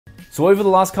So over the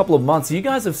last couple of months, you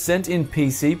guys have sent in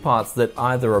PC parts that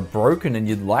either are broken and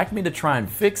you'd like me to try and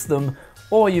fix them,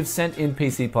 or you've sent in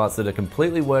PC parts that are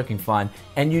completely working fine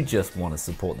and you just want to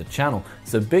support the channel.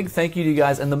 So big thank you to you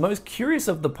guys, and the most curious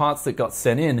of the parts that got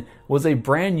sent in was a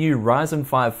brand new Ryzen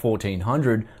 5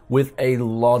 1400 with a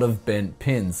lot of bent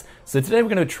pins. So today we're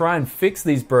going to try and fix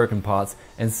these broken parts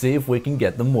and see if we can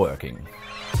get them working.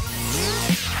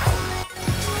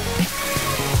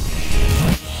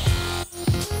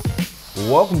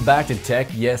 Welcome back to Tech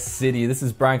Yes City. This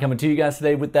is Brian coming to you guys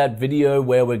today with that video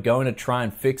where we're going to try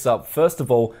and fix up, first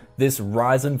of all, this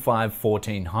Ryzen 5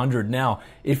 1400. Now,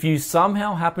 if you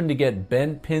somehow happen to get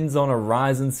bent pins on a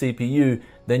Ryzen CPU,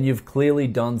 then you've clearly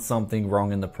done something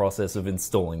wrong in the process of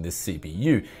installing this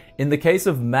CPU. In the case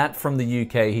of Matt from the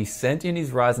UK, he sent in his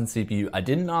Ryzen CPU. I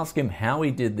didn't ask him how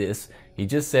he did this. He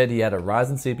just said he had a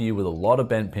Ryzen CPU with a lot of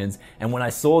bent pins, and when I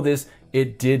saw this,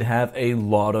 it did have a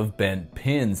lot of bent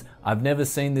pins. I've never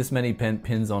seen this many bent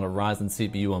pins on a Ryzen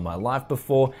CPU in my life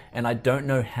before, and I don't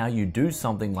know how you do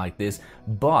something like this,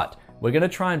 but we're going to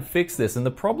try and fix this. And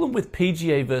the problem with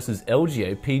PGA versus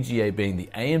LGA, PGA being the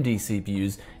AMD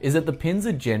CPUs, is that the pins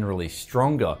are generally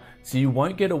stronger. So you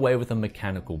won't get away with a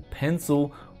mechanical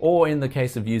pencil, or in the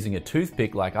case of using a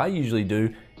toothpick like I usually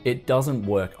do, it doesn't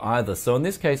work either. So in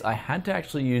this case, I had to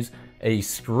actually use a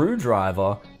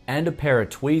screwdriver and a pair of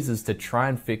tweezers to try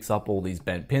and fix up all these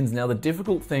bent pins. Now, the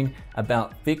difficult thing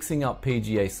about fixing up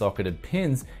PGA socketed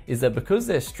pins is that because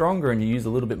they're stronger and you use a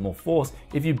little bit more force,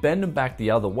 if you bend them back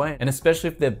the other way, and especially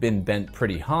if they've been bent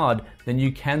pretty hard, then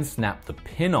you can snap the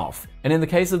pin off. And in the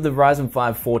case of the Ryzen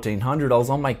 5 1400, I was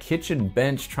on my kitchen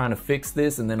bench trying to fix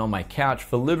this, and then on my couch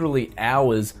for literally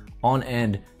hours on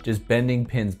end, just bending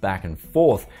pins back and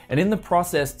forth. And in the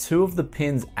process, two of the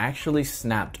pins actually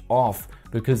snapped off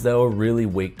because they were really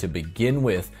weak to begin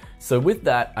with. So with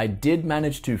that, I did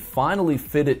manage to finally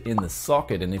fit it in the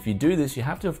socket. And if you do this, you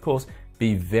have to, of course,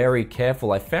 be very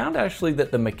careful. I found actually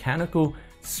that the mechanical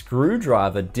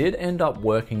screwdriver did end up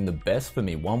working the best for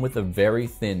me, one with a very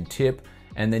thin tip,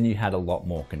 and then you had a lot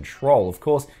more control. Of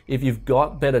course, if you've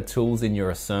got better tools in your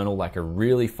arsenal, like a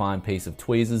really fine piece of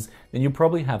tweezers, then you'll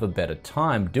probably have a better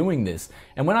time doing this.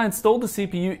 And when I installed the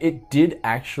CPU, it did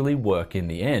actually work in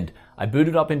the end. I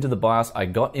booted up into the BIOS, I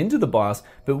got into the BIOS,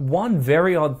 but one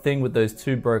very odd thing with those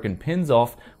two broken pins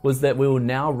off was that we were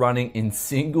now running in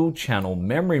single channel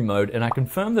memory mode, and I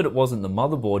confirmed that it wasn't the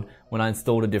motherboard when I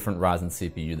installed a different Ryzen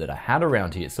CPU that I had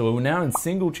around here. So we were now in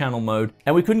single channel mode,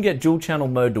 and we couldn't get dual channel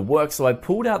mode to work, so I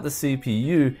pulled out the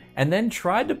CPU and then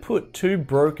tried to put two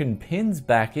broken pins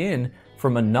back in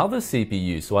from another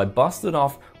CPU. So I busted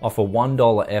off a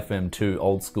 $1 FM2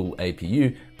 old school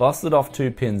APU, busted off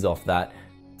two pins off that,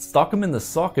 stuck them in the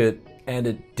socket, and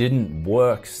it didn't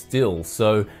work still.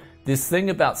 So this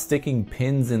thing about sticking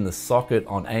pins in the socket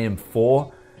on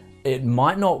AM4, it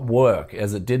might not work,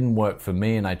 as it didn't work for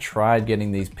me. And I tried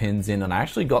getting these pins in, and I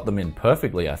actually got them in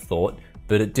perfectly, I thought,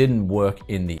 but it didn't work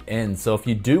in the end. So if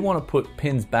you do want to put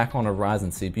pins back on a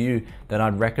Ryzen CPU, then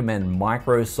I'd recommend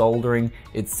micro soldering.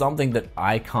 It's something that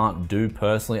I can't do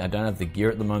personally. I don't have the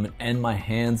gear at the moment, and my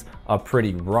hands are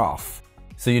pretty rough.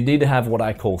 So you need to have what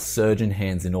I call surgeon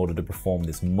hands in order to perform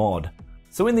this mod.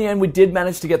 So in the end, we did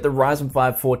manage to get the Ryzen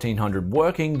 5 1400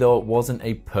 working, though it wasn't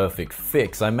a perfect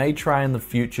fix. I may try in the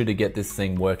future to get this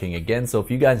thing working again, so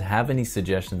if you guys have any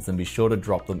suggestions, then be sure to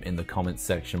drop them in the comments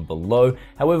section below.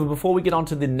 However, before we get on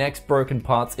to the next broken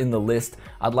parts in the list,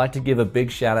 I'd like to give a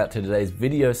big shout out to today's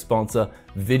video sponsor,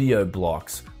 Video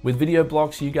Blocks. With Video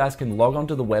Blocks, you guys can log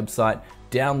onto the website,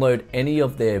 download any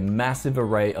of their massive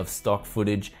array of stock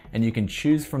footage, and you can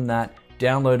choose from that,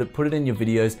 download it, put it in your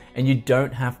videos, and you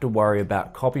don't have to worry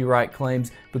about copyright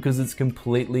claims because it's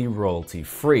completely royalty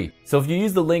free. So if you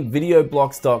use the link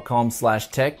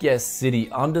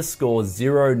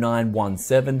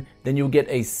videoblocks.com/techyescity_0917, then you'll get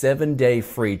a 7-day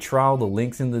free trial. The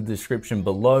link's in the description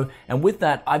below. And with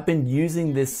that, I've been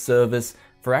using this service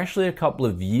for actually a couple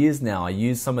of years now. I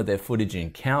use some of their footage in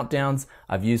countdowns,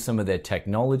 I've used some of their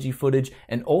technology footage,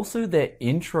 and also their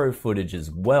intro footage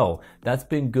as well. That's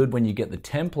been good when you get the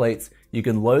templates. You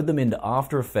can load them into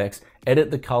After Effects,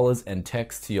 edit the colors and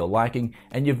text to your liking,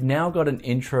 and you've now got an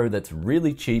intro that's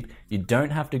really cheap. You don't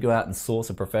have to go out and source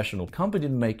a professional company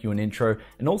to make you an intro,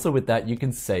 and also with that, you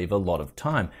can save a lot of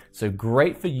time. So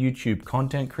great for YouTube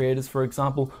content creators, for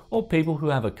example, or people who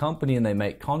have a company and they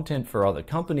make content for other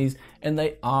companies and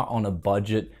they are on a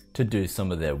budget to do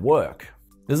some of their work.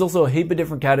 There's also a heap of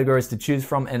different categories to choose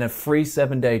from and a free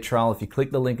 7-day trial if you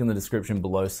click the link in the description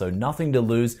below, so nothing to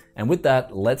lose. And with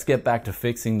that, let's get back to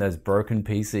fixing those broken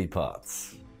PC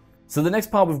parts. So the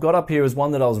next part we've got up here is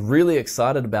one that I was really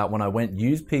excited about when I went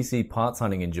used PC parts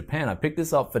hunting in Japan. I picked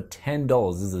this up for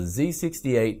 $10. This is a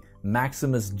Z68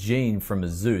 Maximus Gene from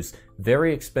Asus.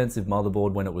 Very expensive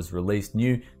motherboard when it was released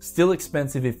new, still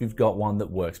expensive if you've got one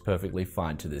that works perfectly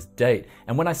fine to this date.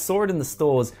 And when I saw it in the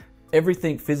stores,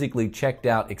 everything physically checked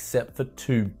out except for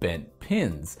 2 bent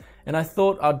pins. And I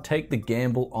thought I'd take the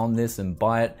gamble on this and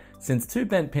buy it, since 2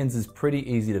 bent pins is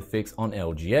pretty easy to fix on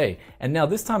LGA. And now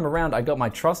this time around I got my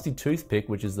trusty toothpick,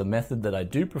 which is the method that I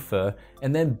do prefer,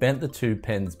 and then bent the 2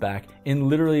 pins back in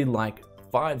literally like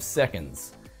 5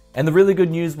 seconds. And the really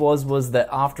good news was that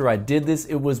after I did this,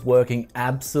 it was working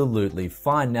absolutely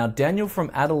fine. Now, Daniel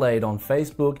from Adelaide on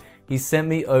Facebook, he sent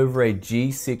me over a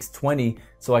G620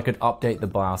 so I could update the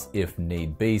BIOS if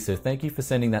need be. So thank you for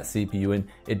sending that CPU in.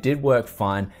 It did work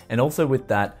fine. And also with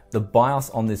that, the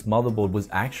BIOS on this motherboard was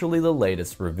actually the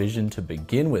latest revision to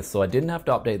begin with. So I didn't have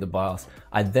to update the BIOS.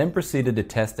 I then proceeded to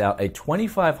test out a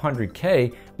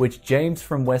 2500K, which James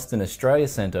from Western Australia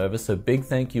sent over. So big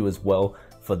thank you as well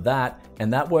for that,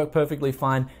 and that worked perfectly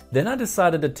fine. Then I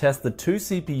decided to test the 2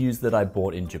 CPUs that I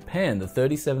bought in Japan, the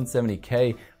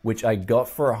 3770K, which I got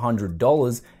for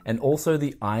 $100, and also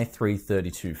the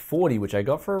i3-3240, which I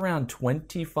got for around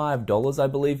 $25, I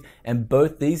believe, and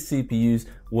both these CPUs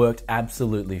worked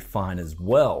absolutely fine as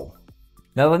well.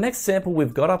 Now the next sample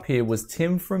we've got up here was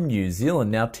Tim from New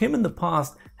Zealand. Now Tim in the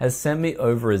past has sent me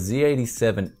over a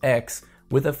Z87X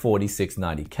with a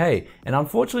 4690K, and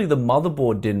unfortunately the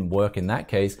motherboard didn't work in that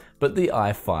case, but the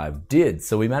i5 did.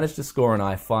 So we managed to score an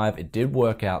i5, it did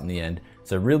work out in the end,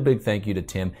 so real big thank you to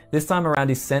Tim. This time around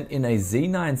he sent in a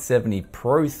Z970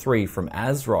 Pro 3 from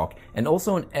ASRock and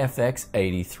also an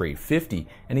FX8350,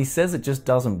 and he says it just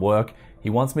doesn't work. He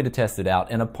wants me to test it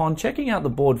out, and upon checking out the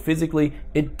board physically,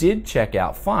 it did check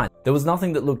out fine. There was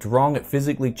nothing that looked wrong, it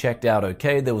physically checked out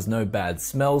okay, there was no bad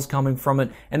smells coming from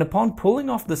it, and upon pulling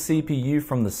off the CPU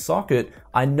from the socket,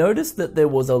 I noticed that there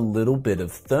was a little bit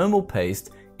of thermal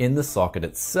paste in the socket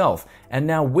itself. And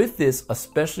now with this,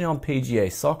 especially on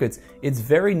PGA sockets, it's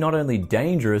very not only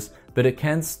dangerous, but it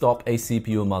can stop a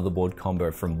CPU and motherboard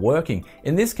combo from working.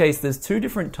 In this case, there's 2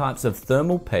 different types of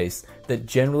thermal paste that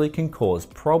generally can cause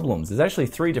problems. There's actually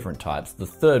 3 different types. The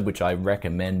third, which I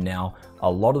recommend now a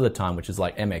lot of the time, which is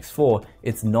like MX4,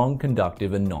 it's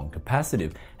non-conductive and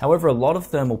non-capacitive. However, a lot of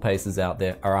thermal pastes out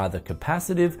there are either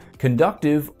capacitive,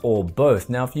 conductive, or both.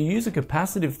 Now, if you use a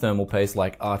capacitive thermal paste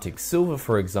like Arctic Silver,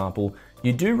 for example,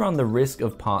 you do run the risk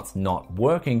of parts not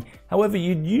working. However,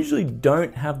 you usually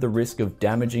don't have the risk of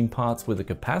damaging parts with a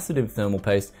capacitive thermal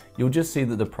paste. You'll just see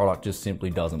that the product just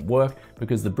simply doesn't work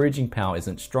because the bridging power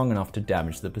isn't strong enough to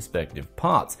damage the prospective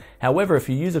parts. However, if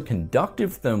you use a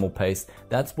conductive thermal paste,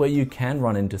 that's where you can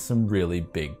run into some really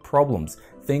big problems.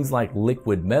 Things like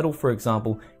liquid metal, for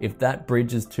example, if that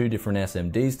bridges 2 different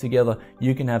SMDs together,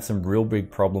 you can have some real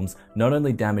big problems, not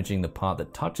only damaging the part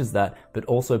that touches that, but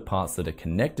also parts that are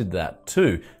connected to that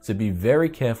too. So be very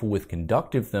careful with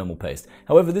conductive thermal paste.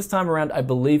 However, this time around, I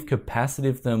believe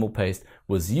capacitive thermal paste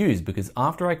was used because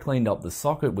after I cleaned up the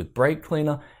socket with brake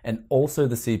cleaner and also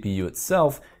the CPU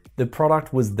itself, the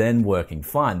product was then working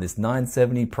fine. This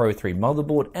 970 Pro 3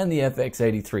 motherboard and the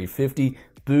FX8350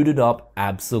 booted up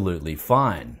absolutely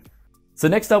fine. So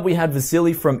next up we had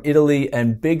Vasily from Italy,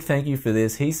 and big thank you for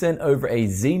this. He sent over a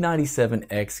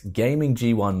Z97X gaming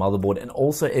G1 motherboard and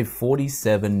also a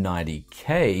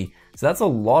 4790K. So that's a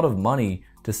lot of money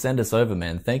to send us over,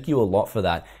 man. Thank you a lot for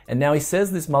that. And now he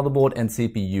says this motherboard and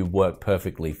CPU work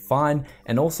perfectly fine,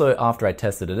 and also after I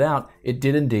tested it out, it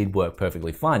did indeed work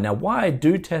perfectly fine. Now why I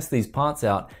do test these parts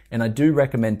out, and I do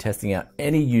recommend testing out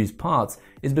any used parts,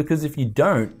 is because if you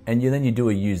don't, and then you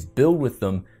do a used build with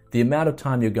them, the amount of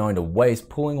time you're going to waste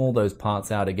pulling all those parts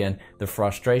out again, the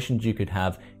frustrations you could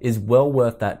have, is well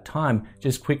worth that time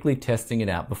just quickly testing it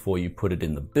out before you put it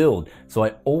in the build. So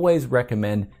I always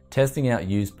recommend testing out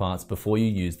used parts before you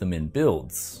use them in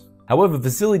builds. However,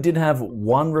 Vasily did have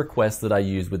one request that I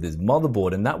used with his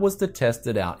motherboard, and that was to test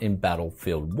it out in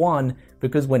Battlefield 1,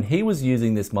 because when he was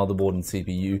using this motherboard and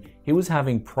CPU, he was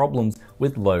having problems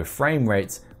with low frame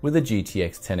rates with a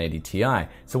GTX 1080 Ti.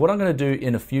 So what I'm going to do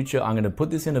in the future, I'm going to put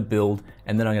this in a build,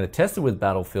 and then I'm going to test it with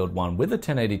Battlefield 1 with a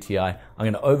 1080 Ti. I'm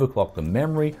going to overclock the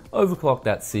memory, overclock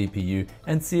that CPU,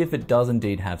 and see if it does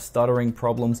indeed have stuttering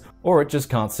problems, or it just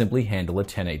can't simply handle a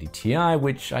 1080 Ti,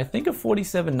 which I think a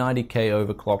 4790K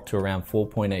overclocked to around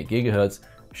 4.8 GHz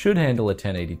should handle a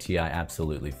 1080 Ti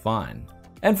absolutely fine.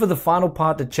 And for the final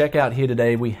part to check out here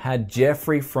today, we had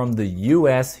Jeffrey from the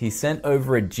US. He sent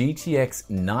over a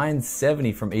GTX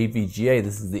 970 from EVGA.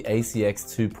 This is the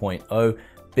ACX 2.0.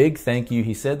 Big thank you.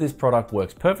 He said this product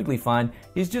works perfectly fine.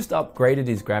 He's just upgraded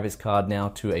his graphics card now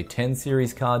to a 10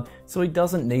 series card, so he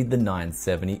doesn't need the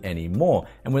 970 anymore.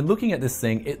 And when looking at this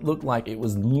thing, it looked like it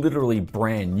was literally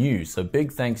brand new. So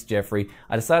big thanks, Jeffrey.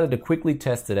 I decided to quickly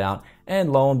test it out,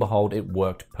 and lo and behold, it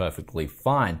worked perfectly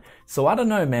fine. So I don't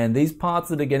know, man, these parts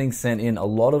that are getting sent in, a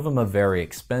lot of them are very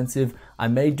expensive. I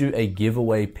may do a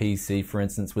giveaway PC, for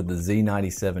instance, with the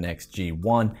Z97X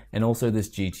G1 and also this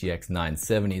GTX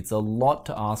 970. It's a lot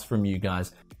to ask from you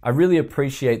guys. I really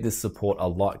appreciate this support a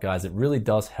lot, guys. It really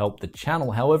does help the channel.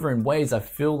 However, in ways I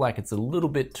feel like it's a little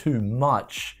bit too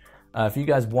much. If you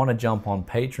guys want to jump on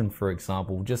Patreon, for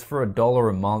example, just for $1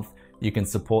 a month, you can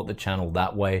support the channel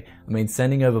that way. I mean,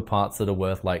 sending over parts that are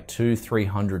worth like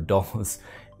 $200-300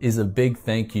 is a big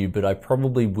thank you, but I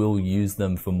probably will use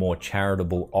them for more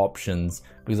charitable options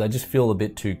because I just feel a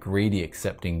bit too greedy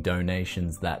accepting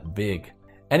donations that big.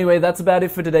 Anyway, that's about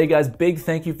it for today, guys. Big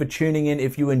thank you for tuning in.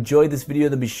 If you enjoyed this video,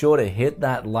 then be sure to hit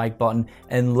that like button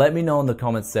and let me know in the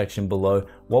comments section below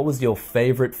what was your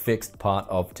favorite fixed part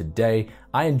of today.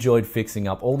 I enjoyed fixing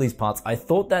up all these parts. I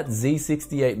thought that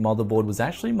Z68 motherboard was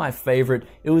actually my favorite.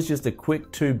 It was just a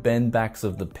quick 2 bend backs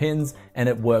of the pins and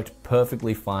it worked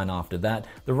perfectly fine after that.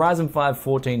 The Ryzen 5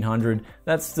 1400,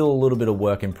 that's still a little bit of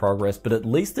work in progress, but at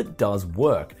least it does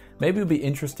work. Maybe it'll be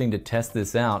interesting to test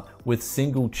this out with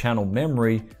single channel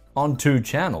memory on 2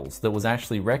 channels that was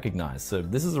actually recognized. So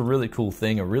this is a really cool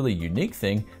thing, a really unique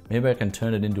thing. Maybe I can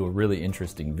turn it into a really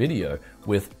interesting video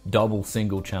with double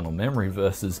single channel memory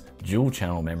versus dual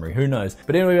channel memory, who knows.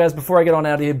 But anyway, guys, before I get on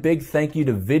out of here, big thank you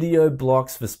to Video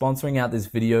Blocks for sponsoring out this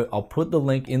video. I'll put the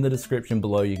link in the description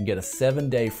below. You can get a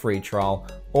 7-day free trial.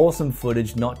 Awesome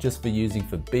footage, not just for using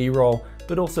for B-roll,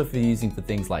 but also for using for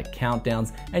things like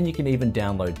countdowns, and you can even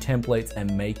download templates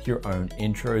and make your own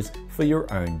intros for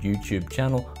your own YouTube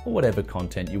channel or whatever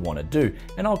content you want to do.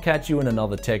 And I'll catch you in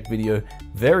another tech video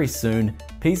very soon.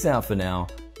 Peace out for now.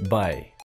 Bye.